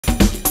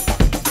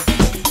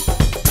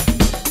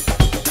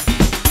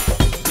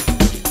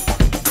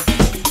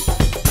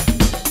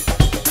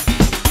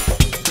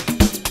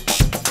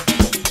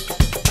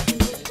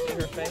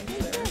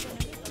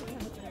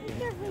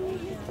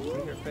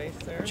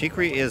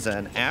Chikri is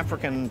an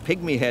African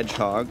pygmy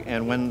hedgehog,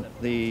 and when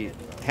the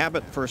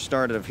habit first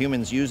started of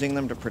humans using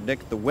them to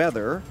predict the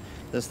weather,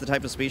 this is the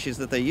type of species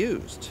that they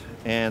used.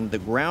 And the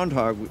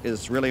groundhog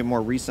is really a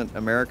more recent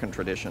American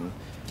tradition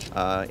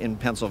in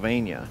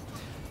Pennsylvania.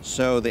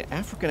 So the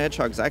African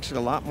hedgehog is actually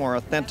a lot more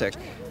authentic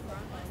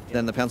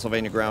than the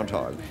Pennsylvania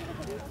groundhog.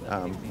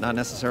 Not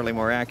necessarily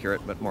more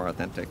accurate, but more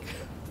authentic.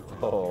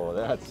 Oh,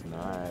 that's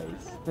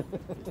nice.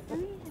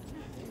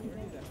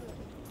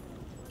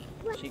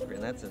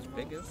 Chikri, that's as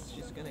big as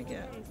she's gonna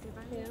get.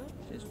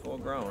 She's full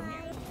grown.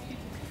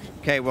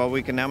 Okay, well,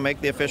 we can now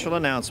make the official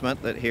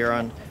announcement that here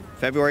on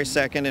February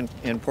 2nd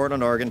in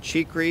Portland, Oregon,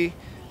 Chikri,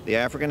 the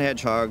African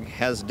hedgehog,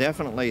 has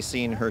definitely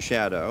seen her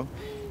shadow.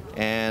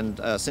 And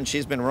since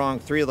she's been wrong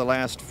 3 of the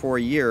last 4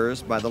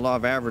 years, by the law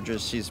of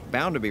averages, she's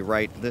bound to be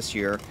right this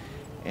year.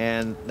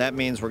 And that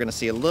means we're going to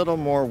see a little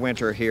more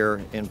winter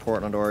here in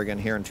Portland, Oregon,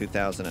 here in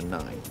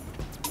 2009.